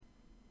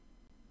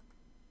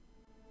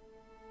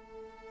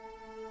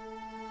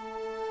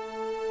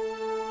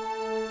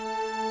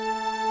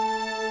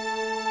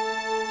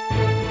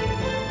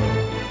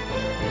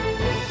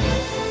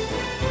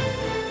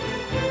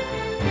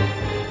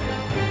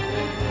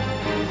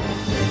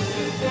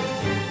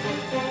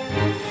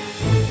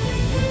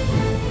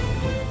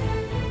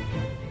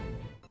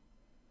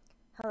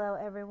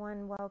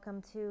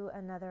welcome to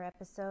another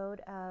episode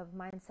of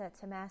Mindset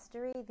to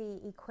Mastery, the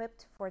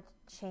Equipped for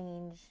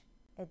Change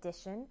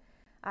edition.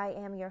 I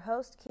am your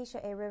host,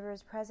 Keisha A.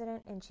 Rivers,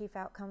 President and Chief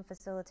Outcome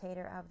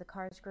Facilitator of the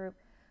CARS Group,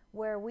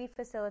 where we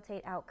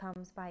facilitate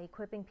outcomes by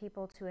equipping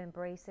people to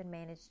embrace and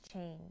manage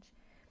change.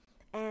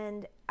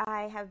 And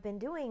I have been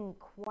doing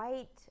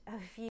quite a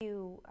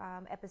few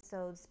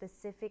episodes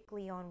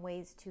specifically on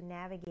ways to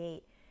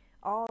navigate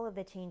all of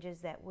the changes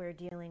that we're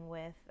dealing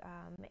with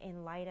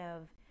in light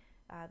of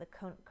the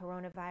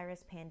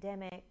coronavirus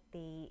pandemic,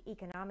 the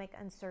economic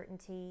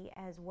uncertainty,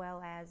 as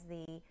well as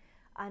the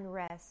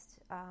unrest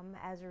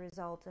as a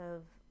result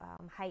of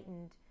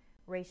heightened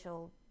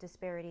racial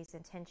disparities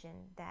and tension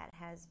that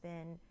has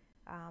been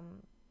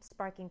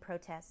sparking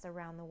protests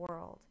around the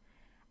world.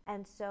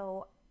 And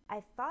so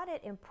I thought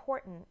it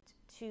important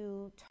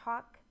to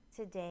talk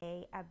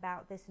today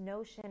about this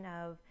notion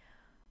of,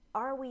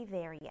 are we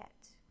there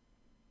yet?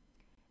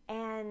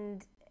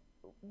 And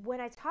when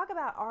I talk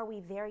about are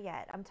we there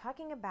yet, I'm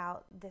talking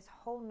about this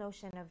whole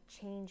notion of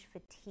change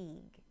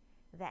fatigue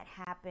that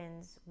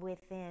happens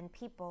within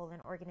people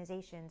and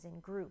organizations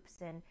and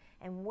groups. And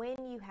when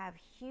you have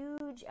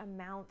huge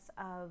amounts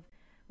of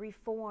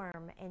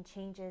reform and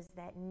changes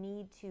that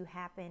need to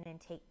happen and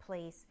take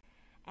place.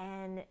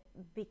 And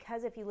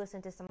because if you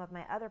listen to some of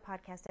my other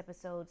podcast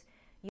episodes,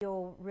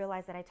 you'll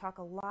realize that I talk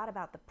a lot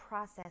about the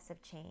process of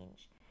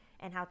change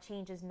and how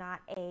change is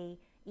not an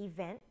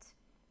event,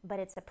 but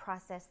it's a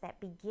process that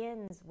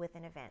begins with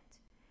an event.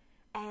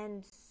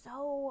 And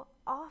so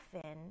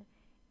often,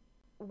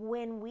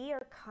 when we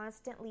are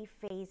constantly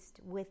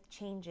faced with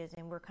changes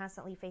and we're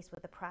constantly faced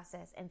with a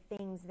process and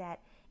things that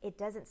it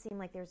doesn't seem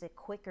like there's a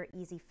quick or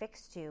easy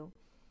fix to,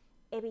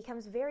 it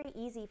becomes very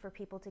easy for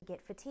people to get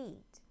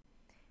fatigued.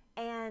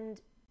 And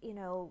you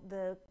know,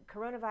 the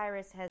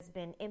coronavirus has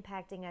been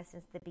impacting us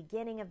since the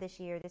beginning of this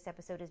year. This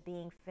episode is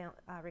being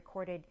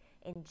recorded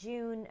in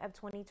June of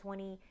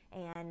 2020,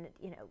 and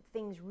you know,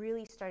 things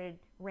really started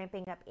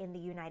ramping up in the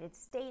United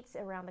States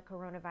around the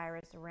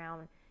coronavirus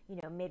around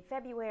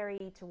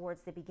mid-February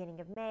towards the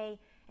beginning of May.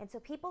 And so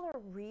people are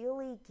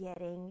really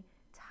getting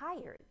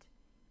tired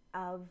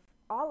of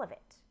all of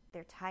it.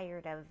 They're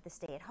tired of the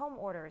stay-at-home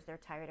orders. They're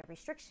tired of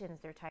restrictions.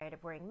 They're tired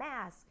of wearing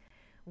masks.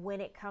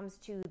 When it comes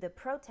to the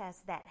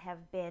protests that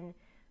have been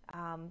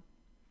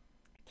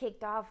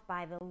kicked off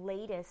by the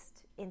atual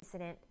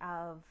incident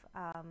of,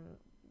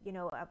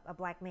 a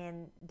black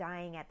man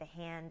dying at the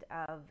hand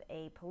of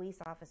a police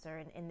officer,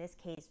 and in this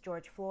case,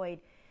 George Floyd,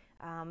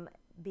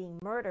 being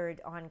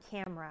murdered on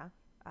camera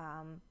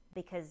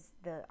because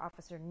the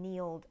officer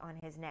kneeled on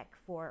his neck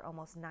for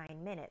almost 9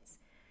 minutes.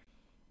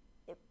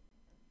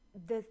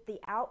 The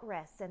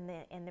outrests and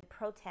the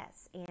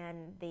protests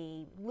and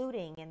the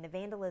looting and the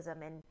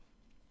vandalism and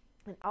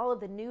all of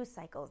the news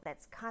cycles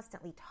that's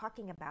constantly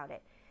talking about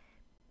it,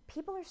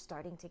 people are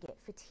starting to get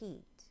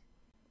fatigued.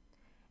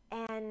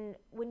 And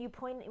when you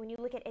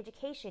look at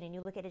education and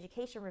you look at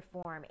education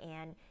reform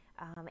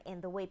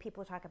and the way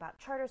people talk about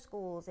charter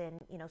schools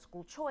and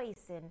school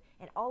choice and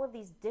all of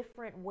these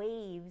different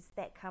waves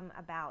that come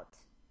about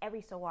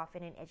every so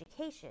often in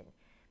education,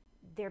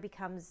 there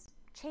becomes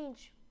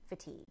change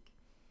fatigue.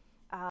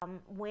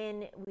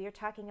 When we are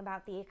talking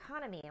about the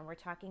economy and we're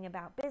talking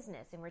about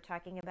business and we're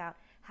talking about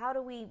how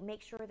do we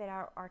make sure that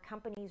our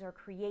companies are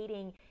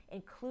creating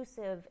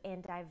inclusive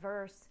and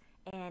diverse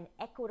and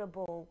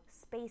equitable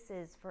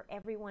spaces for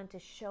everyone to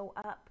show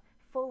up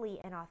fully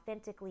and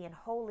authentically and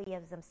wholly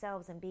as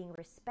themselves and being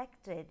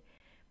respected,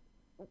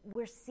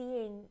 we're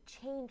seeing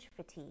change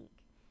fatigue.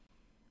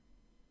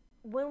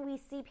 When we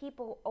see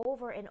people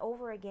over and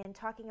over again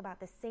talking about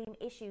the same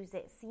issues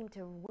that seem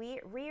to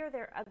rear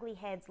their ugly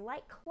heads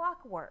like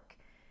clockwork,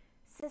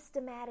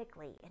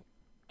 systematically,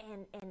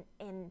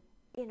 and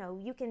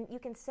you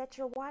can set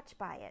your watch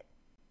by it.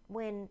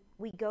 When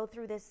we go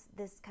through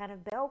this kind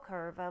of bell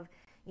curve of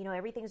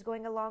everything's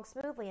going along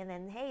smoothly, and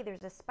then hey,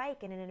 there's a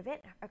spike and an event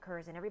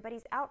occurs and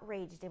everybody's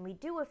outraged and we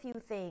do a few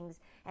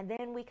things and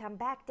then we come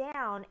back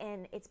down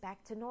and it's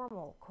back to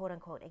normal, quote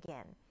unquote,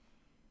 again.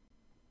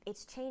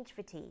 It's change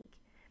fatigue.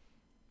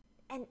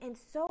 And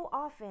so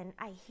often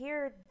I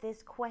hear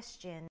this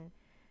question,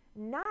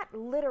 not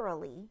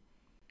literally,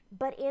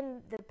 but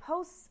in the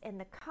posts and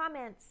the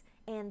comments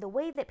and the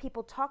way that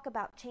people talk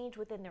about change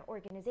within their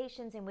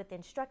organizations and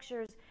within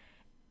structures,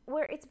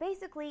 where it's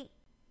basically,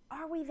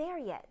 are we there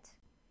yet?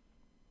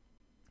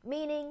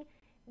 Meaning,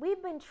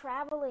 we've been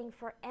traveling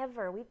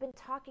forever. We've been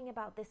talking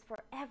about this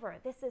forever.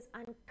 This is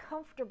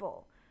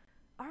uncomfortable.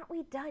 Aren't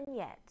we done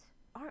yet?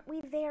 Aren't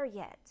we there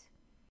yet?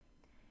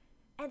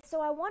 And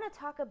so I want to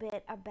talk a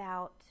bit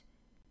about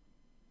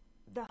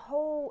the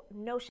whole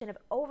notion of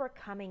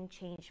overcoming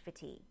change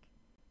fatigue.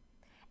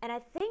 And I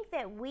think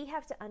that we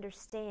have to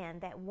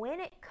understand that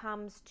when it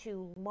comes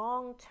to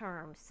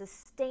long-term,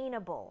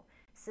 sustainable,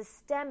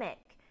 systemic,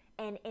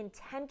 and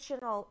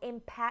intentional,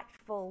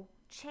 impactful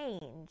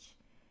change,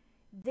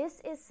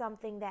 this is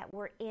something that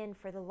we're in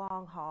for the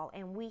long haul,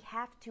 and we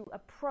have to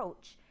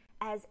approach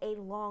as a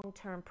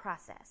long-term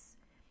process.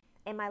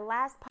 In my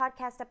last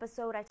podcast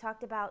episode, I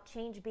talked about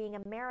change being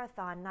a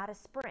marathon, not a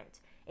sprint.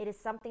 It is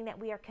something that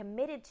we are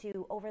committed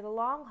to over the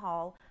long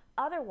haul.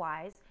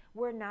 Otherwise,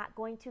 we're not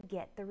going to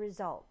get the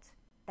result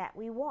that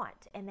we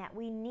want and that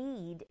we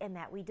need and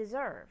that we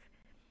deserve.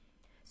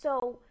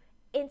 So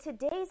in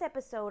today's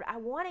episode, I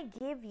want to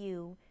give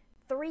you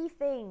 3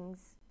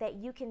 things that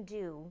you can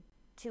do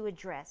to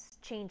address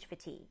change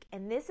fatigue.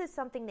 And this is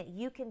something that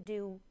you can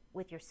do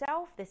with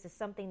yourself. This is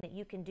something that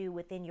you can do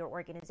within your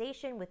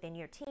organization, within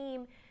your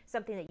team,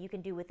 something that you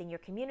can do within your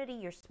community,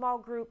 your small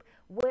group,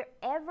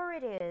 wherever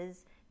it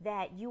is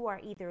that you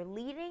are either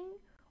leading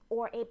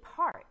or a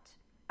part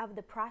of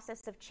the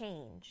process of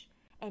change,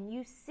 and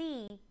you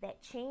see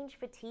that change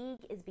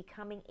fatigue is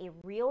becoming a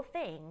real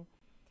thing.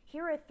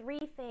 Here are 3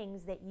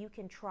 things that you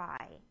can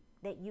try,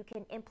 that you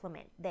can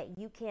implement, that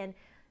you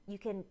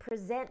can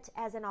present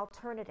as an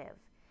alternative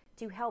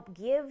to help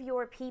give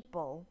your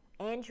people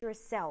and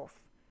yourself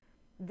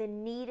the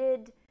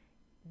needed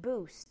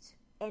boost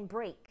and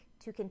break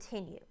to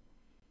continue.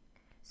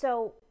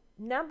 So,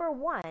 number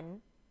 1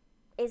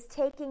 is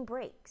taking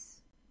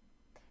breaks.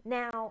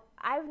 Now,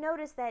 I've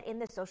noticed that in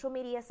the social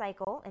media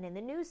cycle and in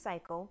the news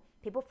cycle,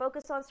 people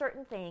focus on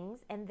certain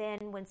things, and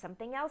then when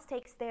something else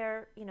takes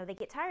their, they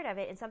get tired of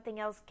it and something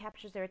else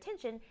captures their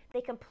attention,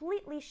 they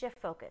completely shift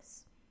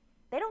focus.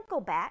 They don't go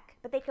back,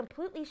 but they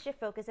completely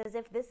shift focus as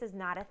if this is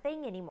not a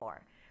thing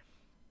anymore.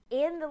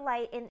 In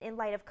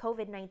light of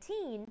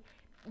COVID-19,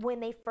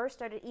 when they first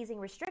started easing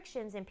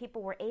restrictions and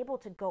people were able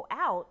to go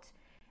out,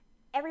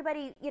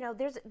 everybody,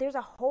 there's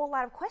a whole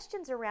lot of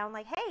questions around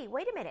like, hey,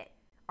 wait a minute.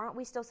 Aren't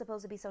we still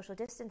supposed to be social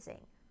distancing?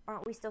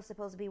 Aren't we still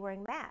supposed to be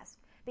wearing masks?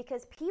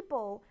 Because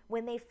people,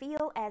 when they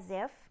feel as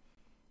if,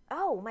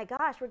 oh my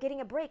gosh, we're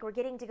getting a break, we're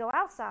getting to go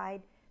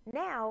outside,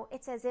 now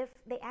it's as if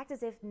they act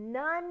as if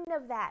none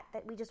of that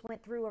we just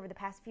went through over the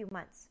past few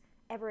months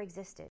ever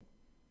existed.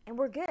 And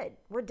we're good.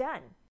 We're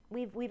done.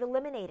 We've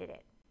eliminated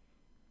it.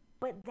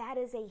 But that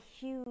is a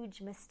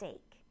huge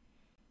mistake.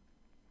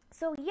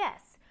 So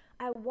yes,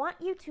 I want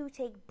you to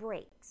take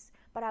breaks,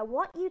 but I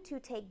want you to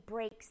take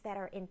breaks that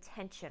are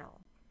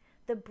intentional.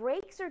 The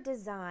breaks are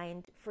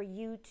designed for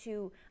you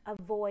to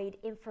avoid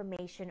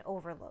information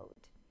overload.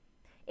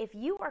 If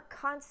you are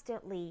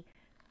constantly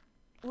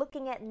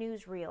looking at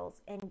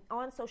newsreels and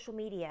on social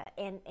media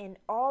and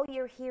all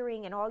you're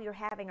hearing and all you're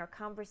having are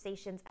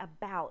conversations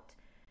about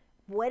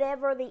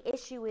whatever the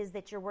issue is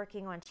that you're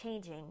working on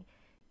changing,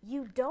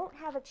 you don't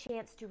have a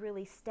chance to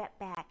really step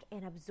back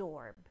and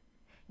absorb.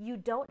 You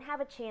don't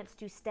have a chance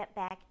to step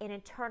back and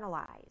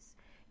internalize.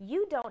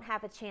 You don't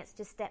have a chance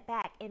to step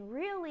back and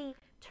really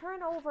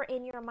turn over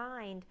in your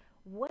mind,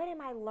 what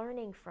am I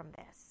learning from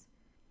this?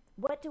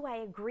 What do I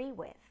agree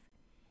with?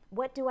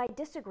 What do I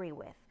disagree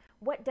with?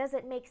 What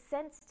doesn't make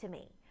sense to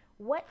me?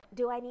 What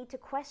do I need to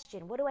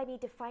question? What do I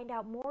need to find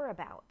out more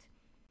about?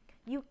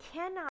 You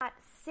cannot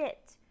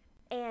sit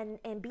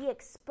and be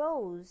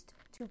exposed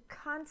to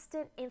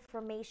constant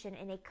information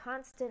and a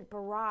constant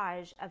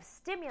barrage of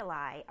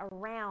stimuli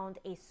around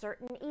a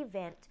certain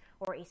event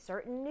or a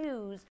certain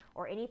news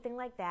or anything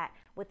like that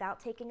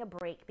without taking a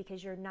break,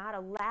 because you're not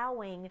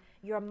allowing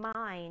your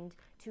mind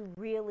to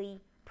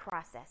really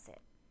process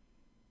it.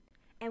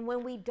 And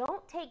when we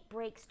don't take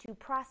breaks to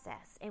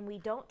process and we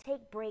don't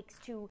take breaks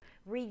to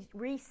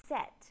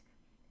reset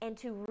and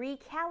to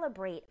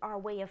recalibrate our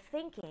way of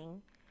thinking,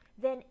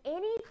 then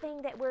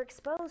anything that we're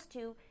exposed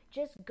to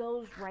just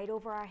goes right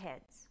over our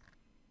heads.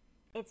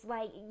 It's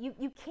like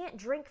you can't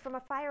drink from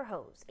a fire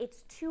hose.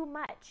 It's too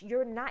much.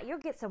 You'll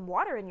get some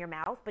water in your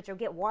mouth, but you'll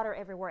get water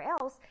everywhere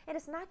else, and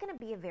it's not going to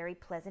be a very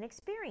pleasant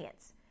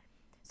experience.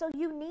 So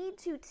you need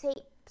to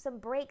take some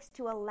breaks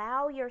to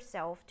allow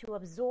yourself to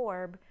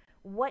absorb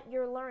what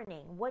you're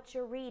learning, what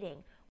you're reading,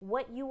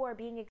 what you are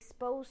being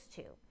exposed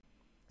to,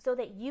 so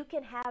that you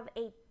can have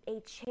a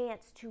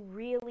chance to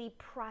really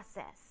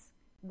process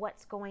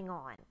what's going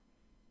on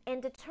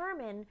and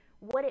determine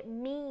what it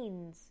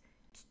means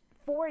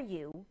for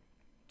you,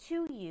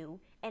 to you,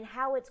 and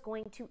how it's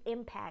going to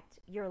impact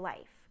your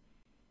life.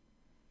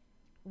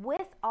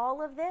 With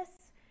all of this,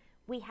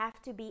 we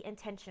have to be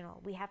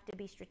intentional. We have to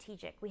be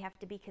strategic. We have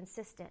to be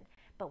consistent,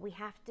 but we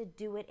have to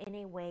do it in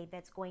a way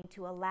that's going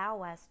to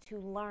allow us to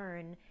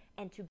learn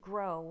and to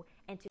grow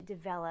and to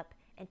develop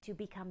and to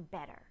become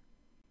better.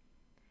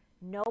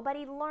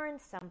 Nobody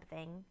learns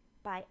something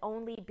by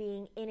only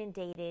being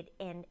inundated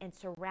and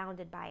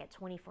surrounded by it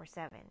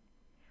 24/7.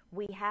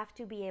 We have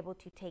to be able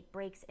to take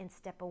breaks and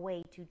step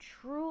away to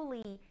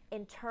truly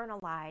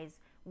internalize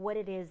what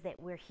it is that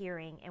we're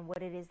hearing and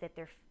what it is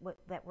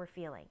that we're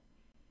feeling.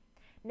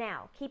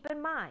 Now, keep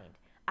in mind,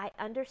 I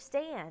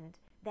understand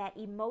that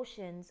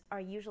emotions are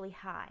usually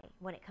high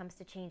when it comes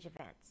to change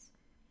events.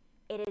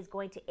 It is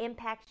going to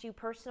impact you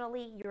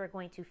personally. You are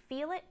going to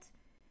feel it,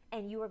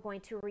 and you are going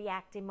to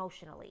react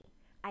emotionally.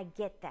 I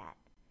get that.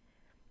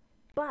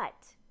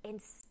 But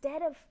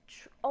instead of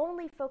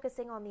only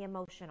focusing on the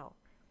emotional,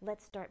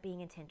 let's start being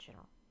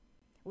intentional.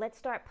 Let's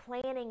start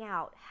planning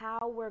out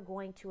how we're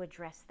going to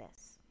address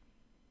this.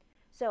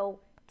 So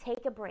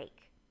take a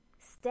break,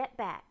 step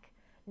back,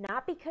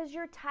 not because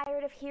you're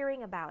tired of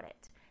hearing about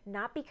it,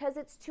 not because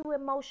it's too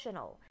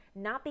emotional,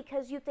 not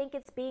because you think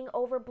it's being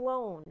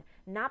overblown,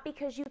 not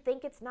because you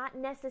think it's not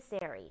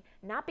necessary,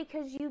 not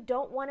because you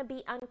don't want to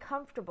be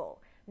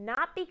uncomfortable,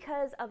 not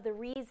because of the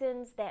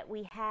reasons that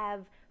we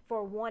have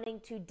for wanting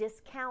to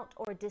discount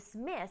or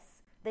dismiss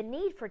the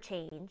need for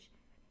change,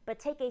 but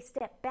take a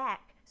step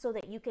back so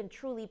that you can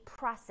truly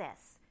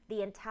process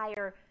the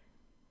entire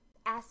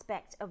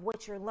aspect of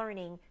what you're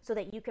learning so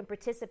that you can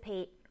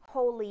participate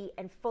wholly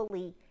and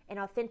fully and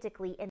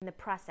authentically in the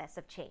process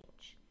of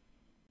change.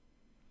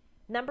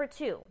 Number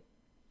 2,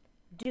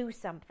 do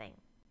something.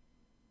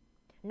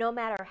 No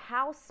matter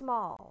how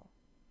small,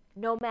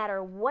 no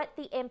matter what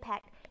the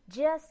impact,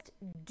 just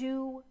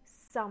do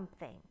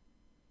something.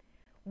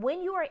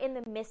 When you are in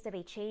the midst of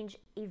a change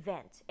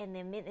event, in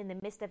the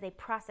midst of a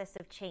process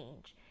of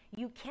change,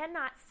 you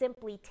cannot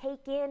simply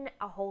take in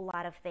a whole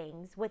lot of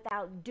things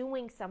without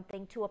doing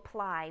something to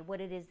apply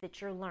what it is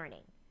that you're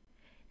learning.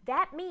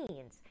 That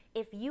means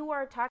if you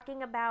are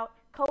talking about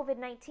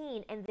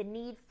COVID-19 and the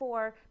need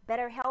for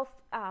better health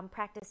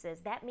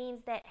practices, that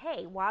means that,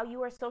 hey, while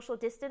you are social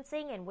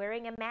distancing and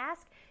wearing a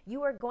mask,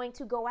 you are going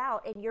to go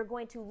out and you're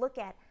going to look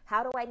at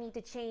how do I need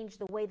to change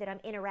the way that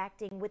I'm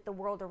interacting with the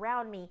world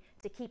around me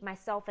to keep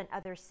myself and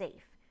others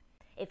safe.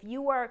 If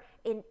you are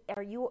in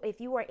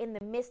the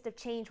midst of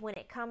change when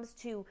it comes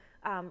to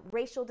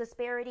racial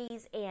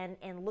disparities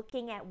and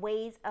looking at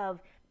ways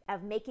of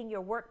making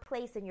your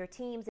workplace and your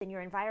teams and your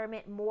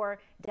environment more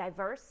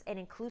diverse and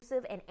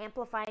inclusive and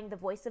amplifying the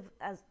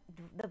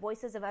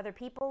voices of other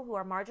people who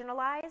are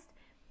marginalized,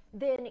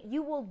 then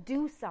you will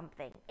do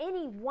something,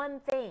 any one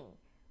thing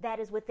that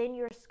is within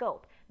your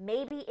scope.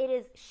 Maybe it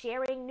is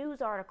sharing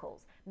news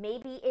articles.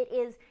 Maybe it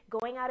is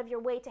going out of your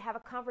way to have a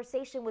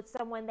conversation with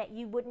someone that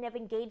you wouldn't have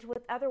engaged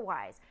with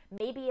otherwise.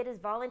 Maybe it is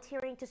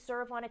volunteering to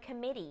serve on a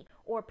committee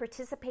or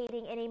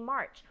participating in a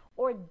march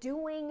or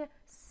doing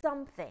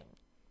something.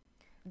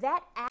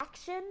 That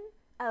action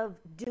of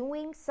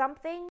doing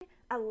something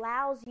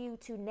allows you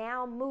to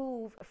now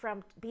move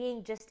from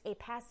being just a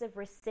passive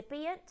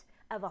recipient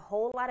of a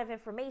whole lot of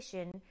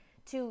information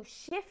to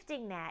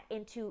shifting that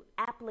into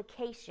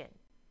application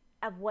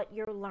of what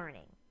you're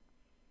learning.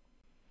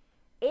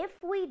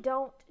 If we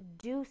don't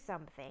do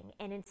something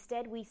and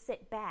instead we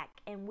sit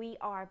back and we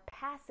are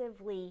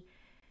passively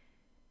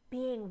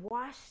being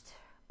washed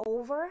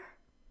over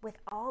with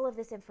all of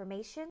this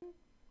information,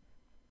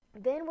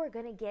 then we're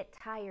going to get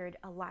tired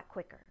a lot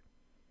quicker.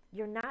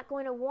 You're not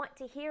going to want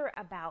to hear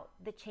about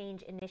the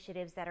change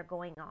initiatives that are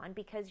going on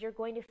because you're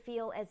going to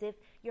feel as if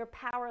you're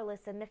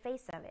powerless in the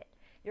face of it.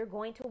 You're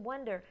going to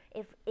wonder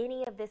if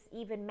any of this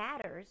even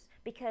matters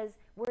because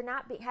we're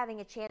not having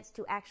a chance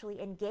to actually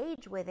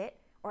engage with it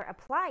or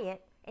apply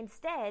it.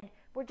 Instead,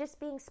 we're just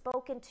being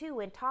spoken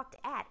to and talked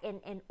at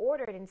and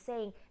ordered and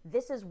saying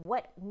this is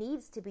what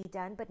needs to be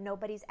done, but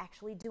nobody's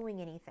actually doing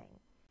anything.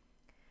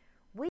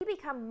 We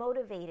become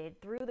motivated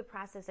through the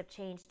process of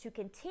change to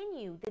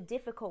continue the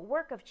difficult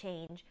work of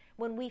change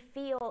when we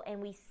feel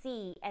and we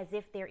see as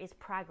if there is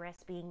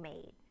progress being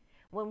made,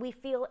 when we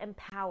feel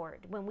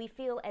empowered, when we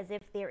feel as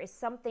if there is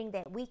something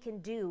that we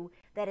can do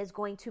that is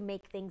going to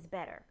make things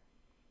better.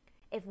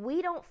 If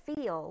we don't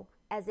feel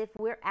as if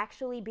we're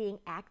actually being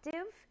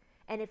active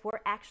and if we're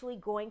actually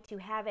going to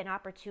have an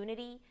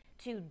opportunity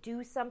to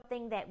do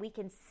something that we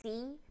can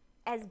see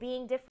as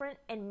being different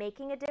and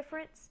making a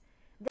difference,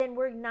 then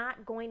we're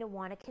not going to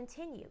want to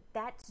continue.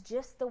 That's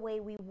just the way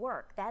we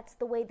work. That's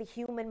the way the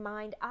human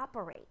mind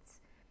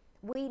operates.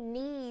 We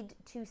need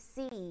to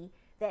see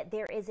that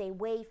there is a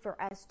way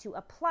for us to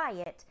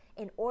apply it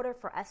in order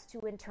for us to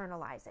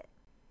internalize it.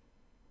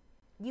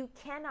 You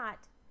cannot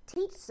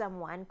teach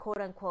someone, quote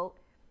unquote,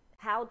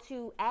 how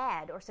to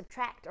add or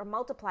subtract or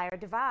multiply or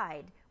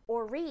divide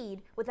or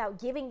read without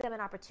giving them an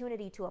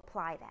opportunity to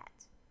apply that.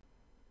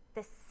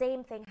 The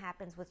same thing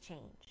happens with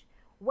change.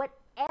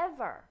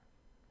 Whatever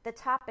the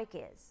topic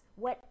is,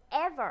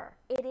 whatever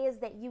it is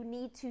that you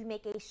need to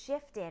make a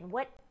shift in,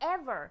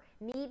 whatever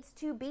needs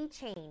to be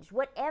changed,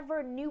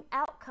 whatever new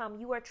outcome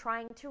you are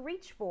trying to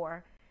reach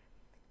for,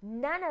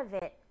 none of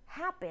it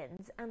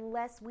happens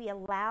unless we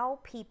allow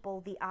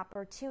people the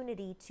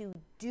opportunity to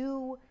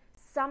do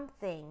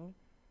something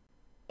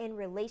in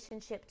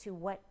relationship to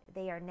what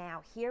they are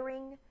now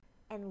hearing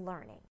and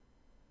learning.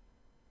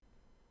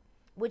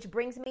 Which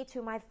brings me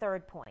to my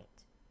third point.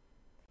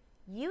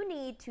 You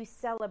need to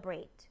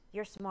celebrate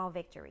your small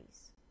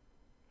victories.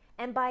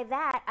 And by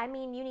that, I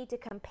mean you need to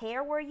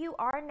compare where you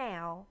are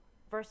now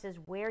versus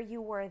where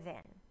you were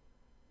then.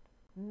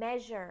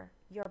 Measure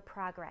your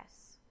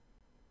progress.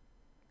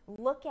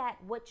 Look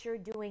at what you're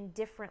doing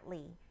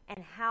differently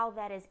and how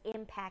that is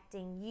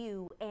impacting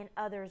you and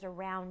others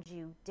around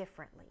you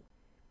differently.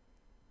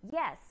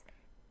 Yes,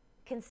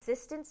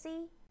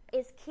 consistency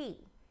is key.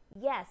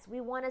 Yes,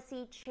 we want to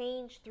see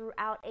change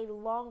throughout a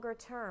longer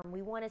term.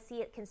 We want to see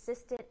it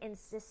consistent and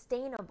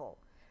sustainable.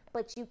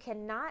 But you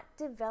cannot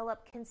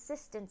develop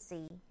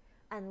consistency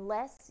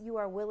unless you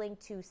are willing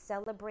to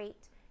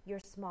celebrate your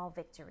small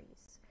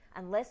victories,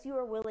 unless you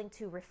are willing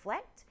to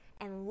reflect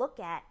and look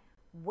at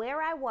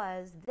where I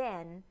was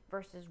then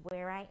versus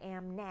where I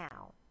am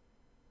now,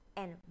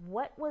 and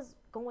what was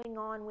going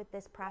on with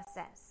this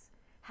process.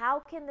 How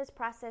can this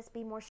process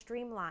be more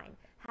streamlined?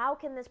 How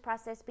can this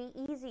process be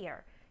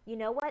easier? You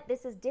know what?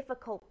 This is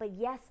difficult, but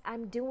yes,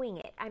 I'm doing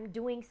it. I'm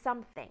doing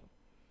something.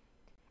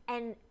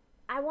 And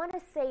I want to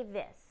say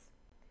this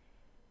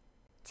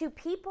to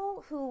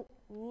people who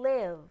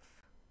live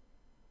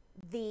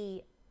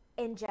the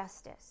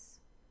injustice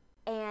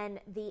and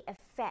the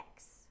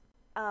effects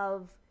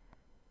of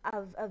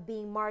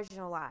being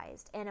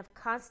marginalized and of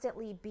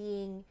constantly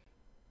being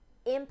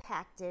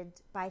impacted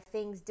by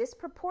things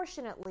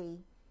disproportionately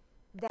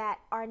that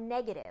are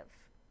negative,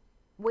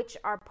 which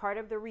are part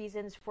of the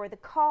reasons for the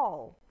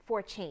call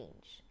for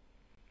change.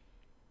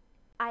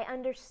 I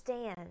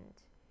understand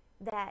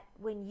that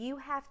when you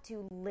have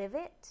to live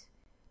it,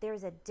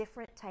 there's a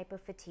different type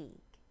of fatigue.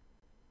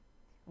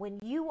 When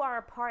you are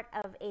a part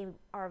of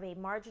a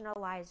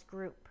marginalized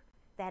group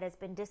that has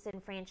been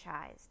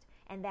disenfranchised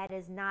and that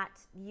is not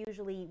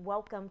usually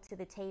welcome to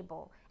the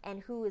table,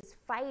 and who is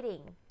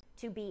fighting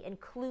to be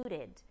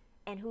included,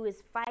 and who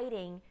is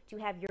fighting to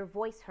have your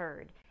voice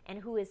heard, and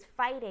who is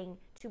fighting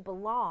to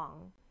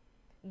belong,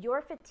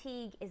 your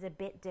fatigue is a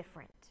bit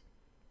different.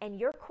 And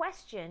your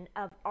question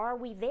of, are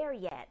we there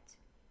yet,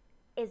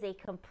 is a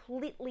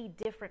completely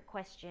different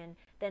question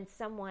than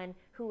someone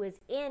who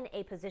is in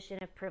a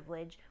position of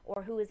privilege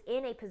or who is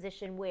in a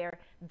position where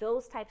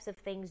those types of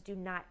things do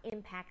not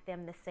impact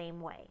them the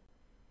same way.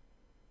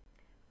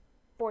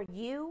 For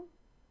you,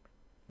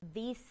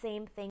 these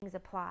same things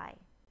apply,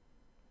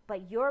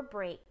 but your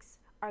breaks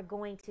are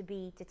going to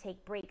be to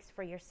take breaks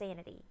for your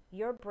sanity.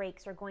 Your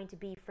breaks are going to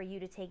be for you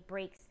to take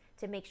breaks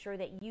to make sure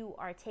that you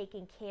are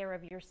taking care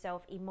of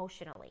yourself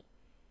emotionally.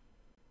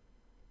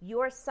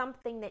 Your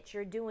something that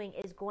you're doing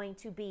is going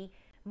to be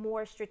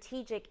more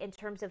strategic in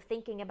terms of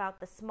thinking about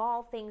the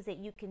small things that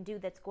you can do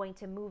that's going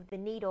to move the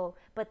needle,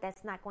 but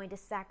that's not going to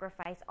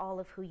sacrifice all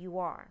of who you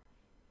are.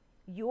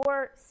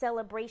 Your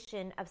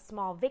celebration of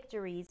small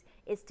victories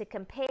is to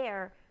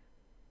compare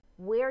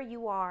where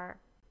you are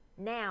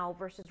now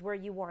versus where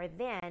you are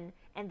then,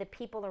 and the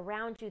people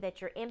around you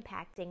that you're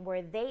impacting,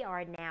 where they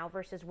are now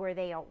versus where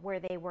they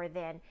were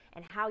then,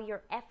 and how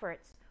your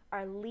efforts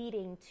are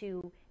leading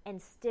to and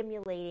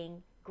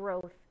stimulating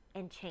growth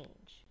and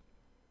change.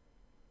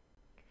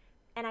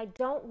 And I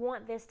don't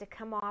want this to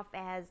come off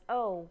as,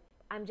 oh,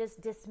 I'm just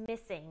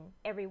dismissing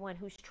everyone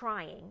who's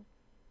trying,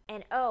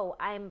 and oh,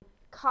 I'm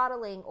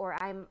coddling or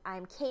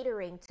I'm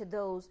catering to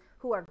those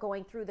who are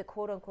going through the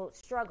quote unquote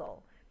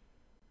struggle.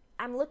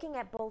 I'm looking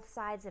at both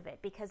sides of it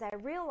because I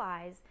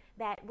realize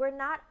that we're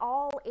not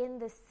all in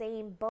the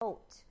same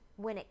boat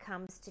when it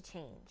comes to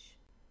change.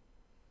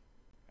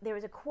 There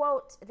was a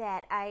quote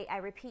that I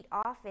repeat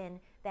often,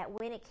 that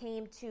when it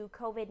came to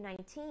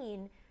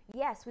COVID-19,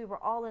 yes, we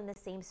were all in the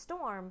same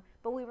storm,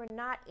 but we were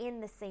not in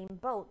the same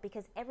boat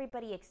because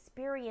everybody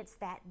experienced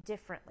that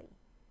differently.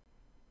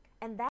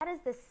 And that is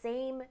the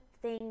same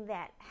thing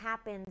that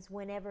happens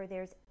whenever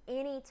there's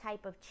any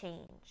type of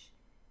change,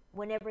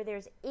 whenever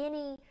there's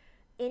any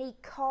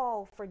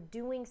call for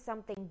doing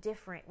something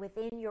different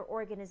within your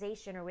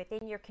organization or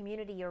within your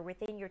community or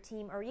within your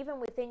team or even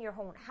within your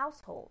own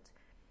household.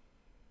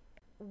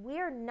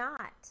 We're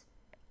not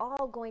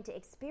all going to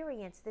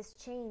experience this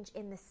change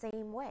in the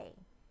same way.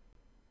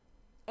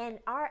 And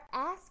our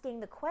asking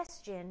the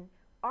question,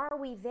 are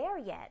we there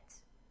yet,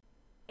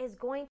 is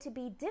going to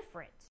be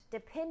different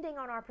depending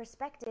on our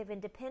perspective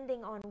and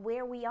depending on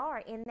where we are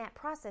in that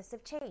process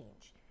of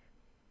change.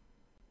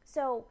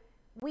 So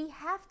we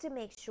have to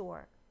make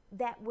sure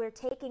that we're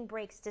taking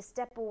breaks to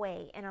step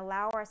away and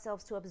allow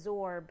ourselves to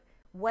absorb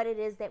what it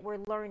is that we're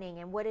learning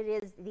and what it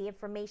is, the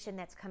information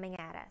that's coming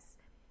at us,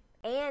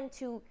 and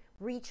to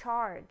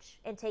recharge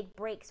and take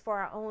breaks for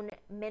our own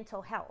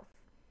mental health.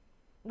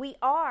 We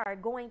are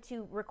going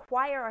to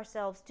require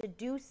ourselves to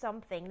do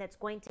something that's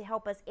going to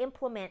help us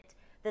implement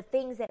the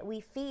things that we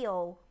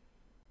feel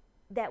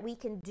that we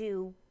can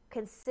do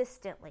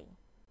consistently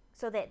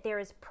so that there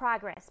is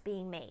progress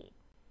being made.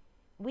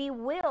 We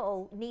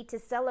will need to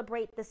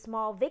celebrate the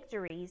small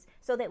victories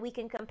so that we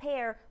can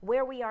compare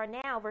where we are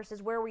now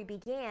versus where we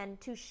began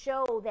to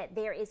show that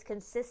there is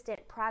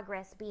consistent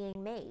progress being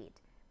made.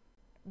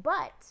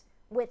 But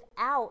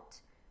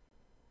without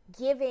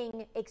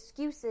giving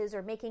excuses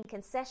or making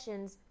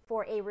concessions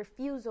for a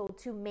refusal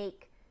to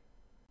make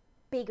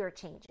bigger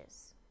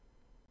changes.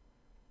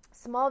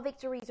 Small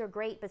victories are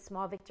great, but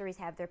small victories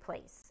have their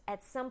place.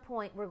 At some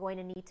point, we're going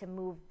to need to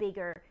move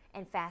bigger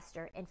and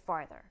faster and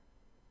farther.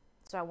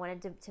 So I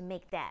wanted to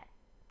make that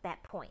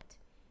point.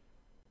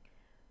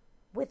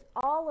 With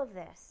all of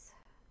this,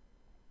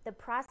 the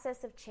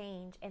process of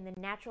change and the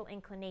natural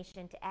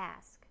inclination to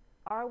ask,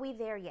 are we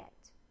there yet?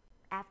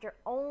 After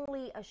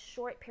only a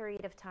short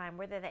period of time,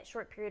 whether that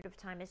short period of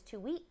time is 2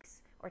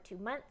 weeks or 2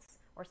 months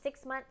or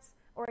 6 months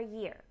or a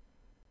year.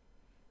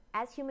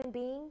 As human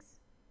beings,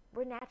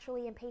 we're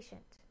naturally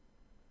impatient.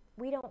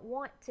 We don't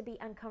want to be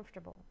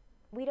uncomfortable.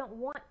 We don't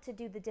want to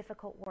do the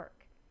difficult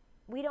work.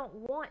 We don't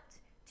want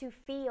to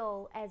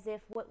feel as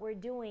if what we're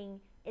doing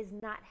is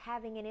not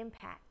having an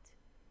impact.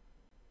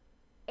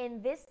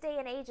 In this day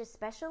and age,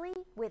 especially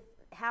with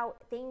how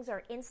things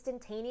are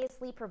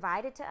instantaneously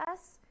provided to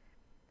us,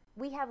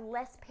 we have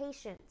less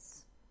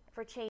patience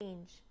for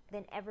change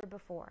than ever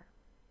before.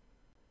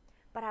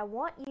 But I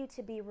want you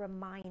to be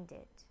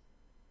reminded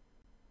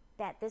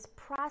that this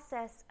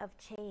process of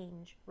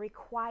change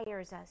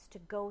requires us to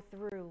go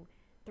through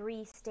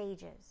 3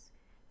 stages.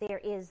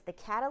 There is the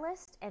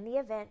catalyst and the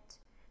event.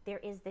 There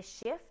is the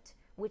shift,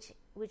 which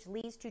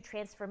leads to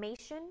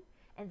transformation.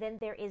 And then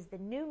there is the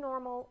new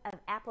normal of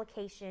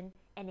application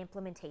and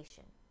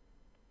implementation.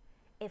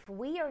 If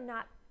we are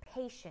not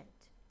patient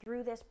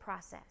through this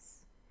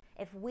process,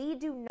 if we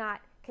do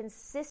not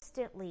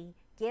consistently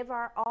give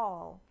our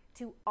all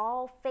to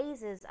all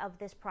phases of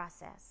this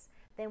process,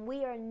 then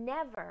we are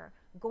never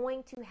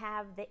going to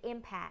have the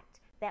impact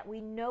that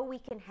we know we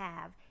can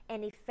have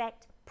and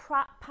effect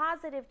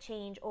positive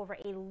change over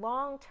a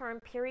long-term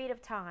period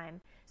of time,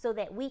 so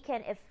that we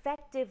can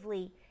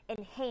effectively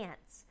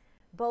enhance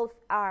both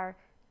our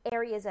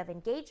areas of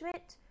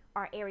engagement,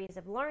 our areas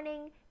of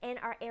learning, and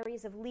our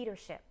areas of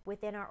leadership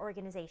within our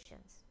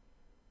organizations.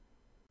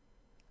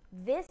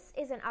 This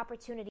is an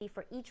opportunity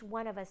for each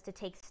one of us to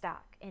take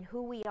stock in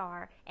who we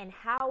are and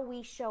how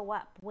we show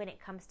up when it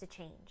comes to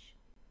change.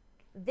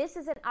 This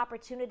is an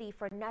opportunity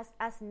for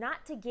us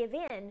not to give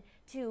in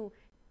to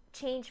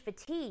change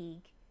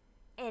fatigue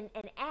and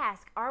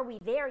ask, are we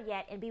there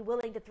yet, and be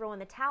willing to throw in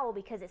the towel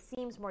because it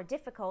seems more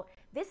difficult.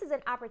 This is an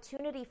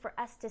opportunity for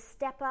us to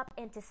step up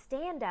and to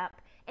stand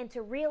up and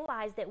to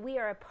realize that we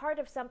are a part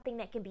of something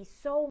that can be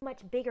so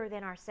much bigger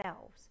than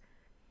ourselves.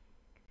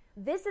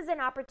 This is an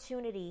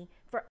opportunity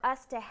for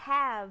us to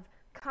have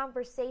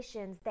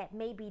conversations that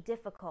may be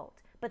difficult,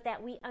 but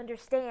that we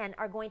understand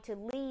are going to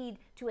lead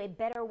to a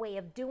better way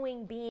of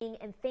doing, being,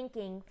 and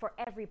thinking for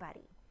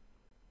everybody.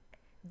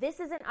 This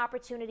is an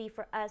opportunity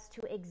for us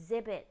to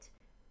exhibit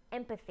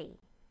empathy,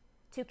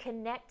 to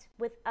connect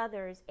with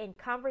others in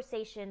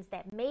conversations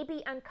that may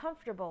be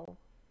uncomfortable,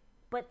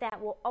 but that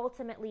will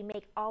ultimately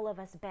make all of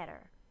us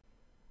better.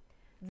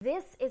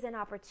 This is an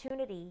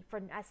opportunity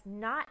for us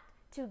not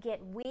to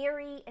get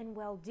weary in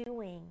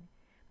well-doing,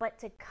 but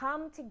to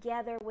come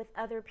together with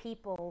other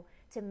people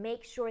to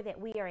make sure that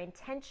we are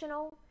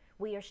intentional,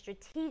 we are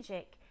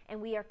strategic, and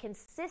we are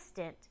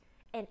consistent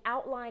in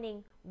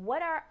outlining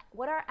what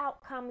our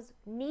outcomes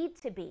need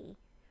to be,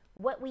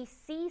 what we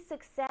see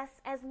success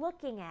as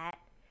looking at,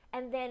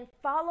 and then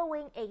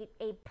following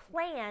a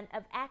plan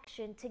of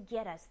action to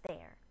get us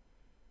there.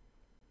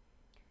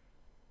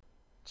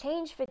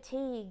 Change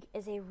fatigue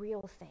is a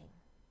real thing,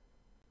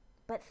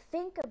 but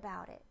think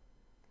about it.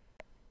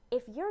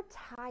 If you're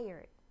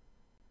tired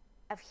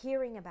of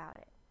hearing about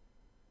it,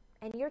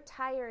 and you're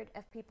tired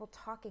of people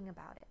talking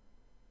about it,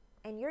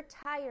 and you're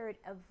tired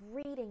of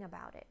reading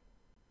about it,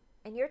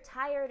 and you're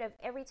tired of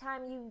every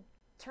time you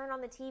turn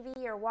on the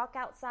TV or walk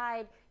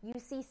outside, you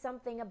see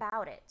something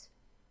about it.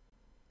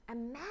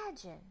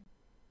 Imagine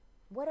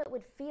what it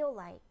would feel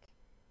like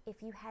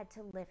if you had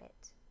to live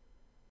it.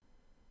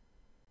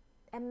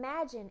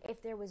 Imagine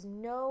if there was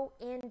no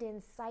end in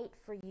sight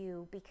for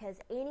you, because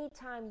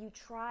anytime you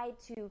tried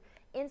to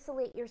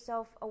insulate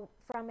yourself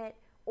from it,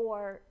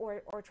 or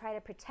try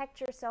to protect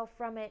yourself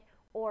from it,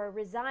 or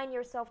resign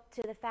yourself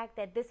to the fact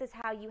that this is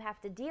how you have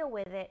to deal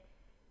with it,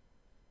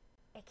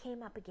 it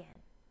came up again.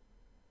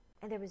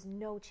 And there was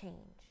no change.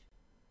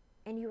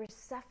 And you were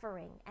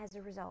suffering as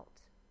a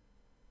result.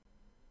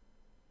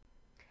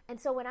 And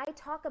so when I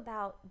talk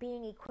about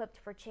being equipped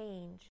for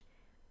change,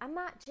 I'm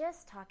not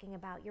just talking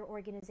about your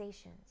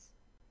organizations.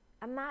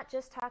 I'm not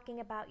just talking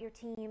about your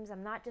teams.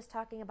 I'm not just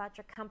talking about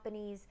your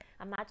companies.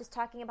 I'm not just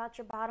talking about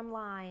your bottom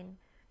line.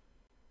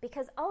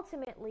 Because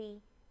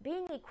ultimately,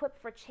 being equipped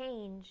for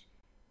change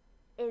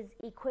is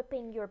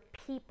equipping your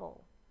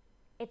people.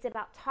 It's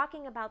about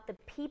talking about the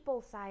people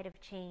side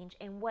of change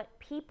and what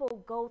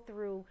people go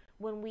through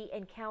when we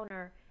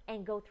encounter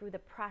and go through the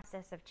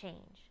process of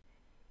change.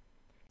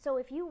 So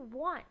if you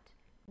want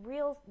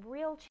real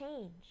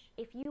change,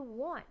 if you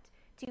want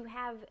to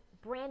have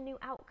brand new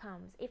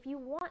outcomes, if you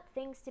want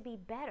things to be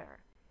better,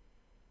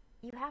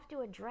 you have to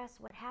address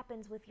what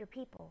happens with your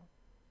people.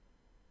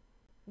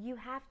 You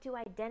have to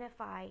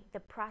identify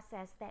the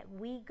process that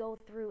we go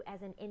through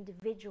as an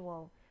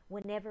individual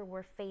whenever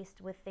we're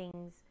faced with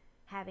things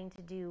having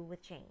to do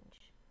with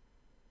change.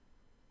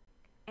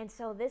 And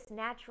so this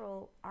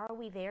natural, are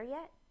we there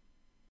yet,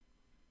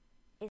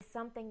 is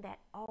something that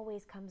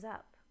always comes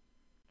up.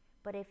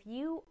 But if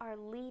you are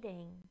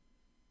leading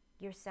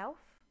yourself,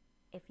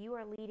 if you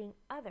are leading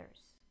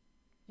others,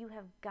 you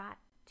have got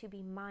to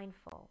be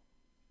mindful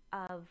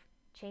of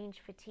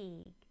change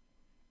fatigue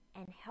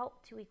and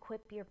help to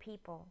equip your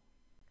people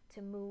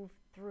to move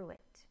through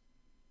it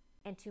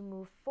and to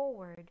move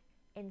forward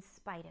in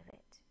spite of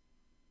it.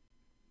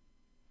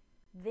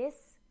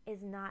 This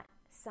is not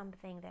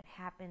something that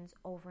happens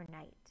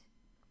overnight.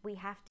 We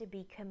have to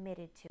be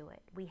committed to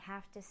it. We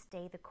have to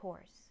stay the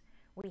course.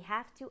 We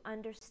have to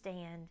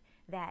understand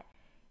that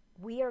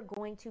we are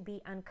going to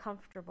be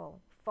uncomfortable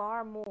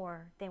far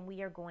more than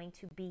we are going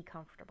to be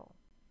comfortable.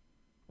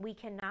 We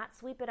cannot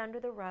sweep it under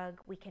the rug.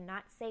 We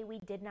cannot say we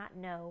did not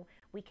know.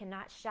 We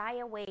cannot shy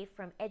away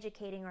from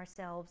educating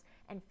ourselves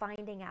and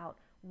finding out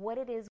what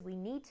it is we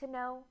need to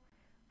know,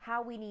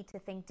 how we need to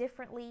think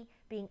differently,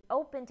 being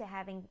open to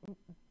having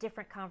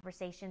different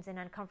conversations and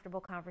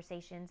uncomfortable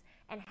conversations,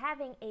 and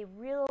having a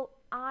real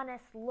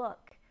honest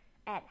look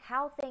at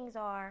how things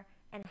are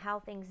and how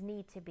things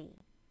need to be,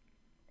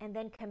 and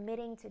then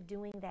committing to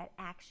doing that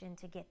action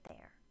to get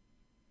there.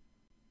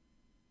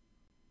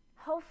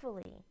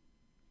 Hopefully,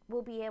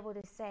 we'll be able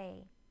to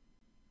say,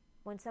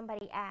 when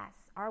somebody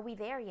asks, are we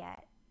there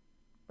yet?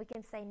 We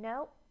can say,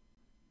 no,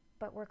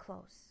 but we're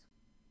close.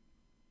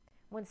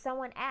 When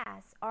someone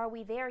asks, are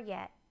we there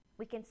yet?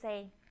 We can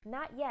say,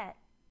 not yet,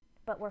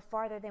 but we're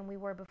farther than we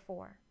were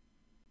before.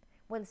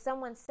 When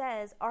someone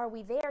says, are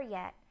we there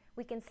yet?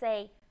 We can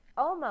say,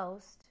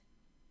 almost,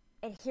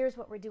 and here's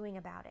what we're doing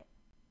about it.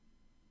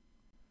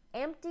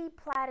 Empty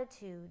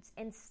platitudes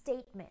and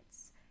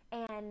statements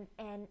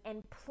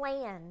and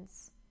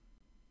plans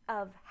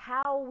of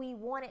how we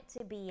want it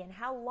to be and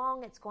how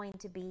long it's going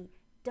to be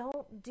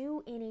don't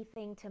do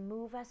anything to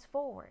move us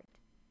forward.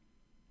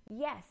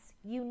 Yes,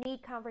 you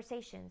need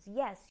conversations.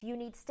 Yes, you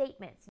need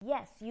statements.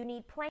 Yes, you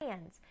need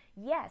plans.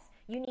 Yes,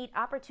 you need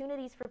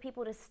opportunities for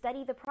people to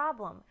study the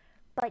problem,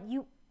 but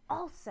you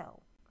also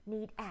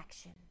need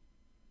action.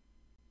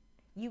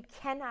 You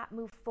cannot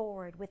move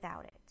forward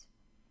without it.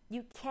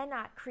 You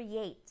cannot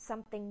create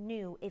something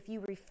new if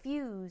you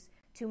refuse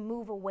to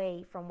move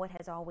away from what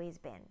has always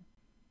been.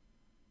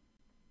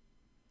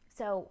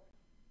 So,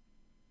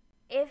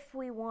 if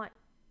we want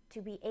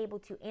to be able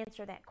to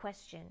answer that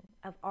question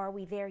of are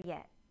we there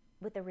yet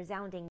with a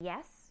resounding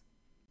yes,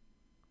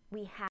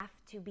 we have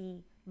to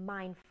be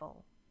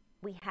mindful.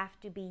 We have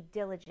to be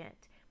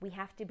diligent. We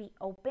have to be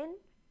open,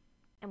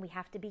 and we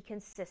have to be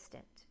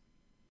consistent.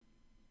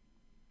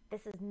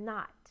 This is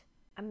not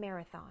a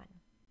marathon.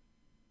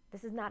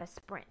 This is not a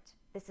sprint.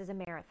 This is a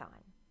marathon.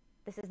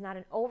 This is not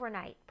an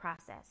overnight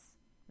process.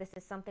 This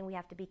is something we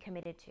have to be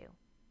committed to.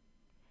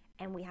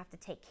 And we have to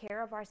take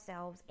care of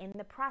ourselves in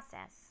the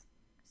process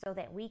so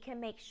that we can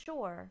make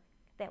sure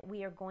that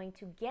we are going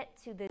to get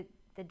to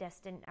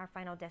our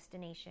final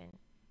destination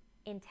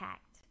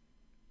intact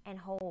and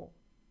whole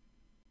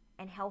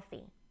and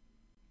healthy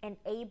and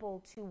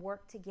able to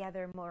work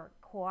together more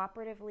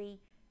cooperatively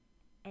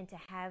and to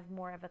have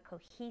more of a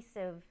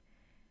cohesive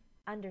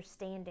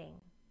understanding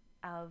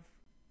of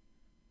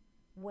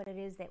what it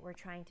is that we're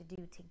trying to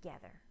do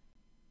together.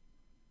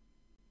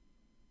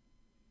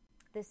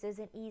 This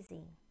isn't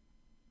easy,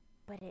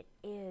 but it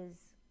is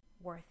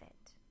worth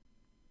it.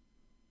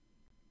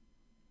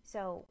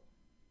 So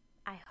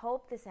I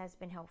hope this has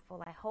been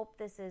helpful. I hope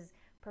this is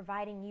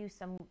providing you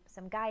some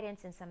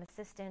guidance and some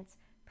assistance.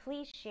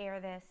 Please share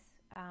this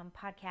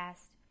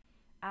podcast.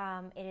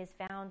 It is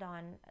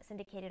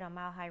syndicated on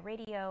Mile High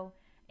Radio.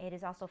 It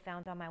is also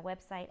found on my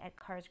website at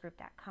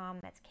karsgroup.com.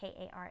 That's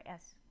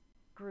KARS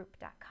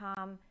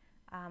group.com.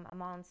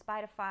 I'm on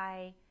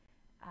Spotify,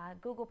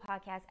 Google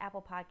Podcasts,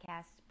 Apple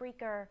Podcasts,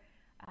 Spreaker,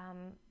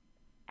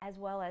 as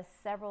well as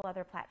several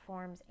other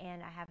platforms,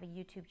 and I have a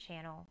YouTube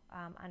channel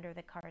under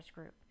the KARS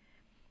Group.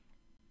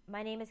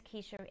 My name is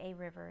Keisha A.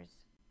 Rivers.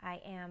 I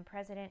am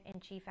President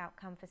and Chief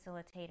Outcome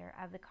Facilitator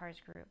of the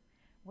KARS Group,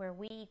 where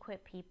we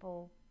equip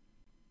people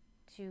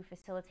to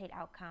facilitate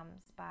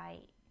outcomes by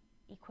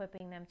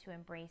equipping them to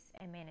embrace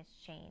and manage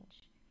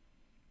change.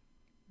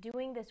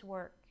 Doing this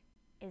work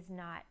is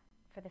not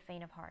for the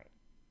faint of heart.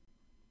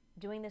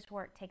 Doing this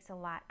work takes a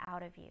lot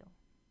out of you.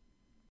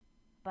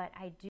 But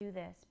I do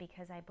this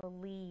because I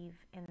believe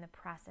in the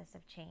process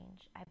of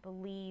change. I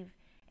believe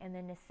in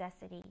the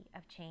necessity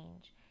of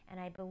change. And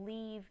I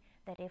believe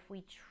that if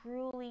we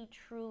truly,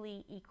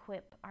 truly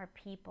equip our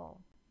people,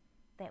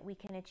 that we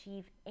can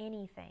achieve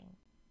anything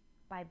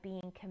by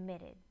being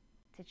committed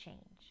to change.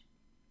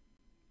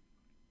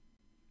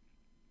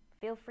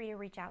 Feel free to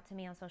reach out to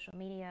me on social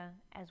media,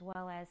 as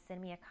well as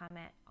send me a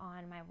comment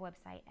on my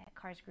website at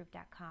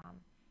karsgroup.com.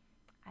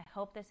 I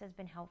hope this has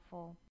been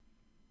helpful.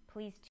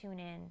 Please tune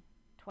in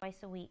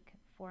twice a week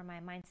for my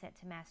Mindset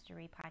to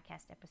Mastery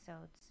podcast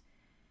episodes.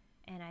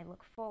 And I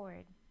look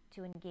forward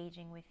to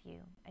engaging with you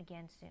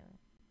again soon.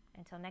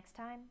 Until next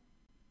time,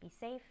 be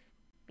safe,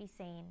 be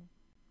sane,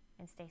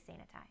 and stay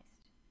sanitized.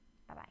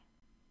 Bye-bye.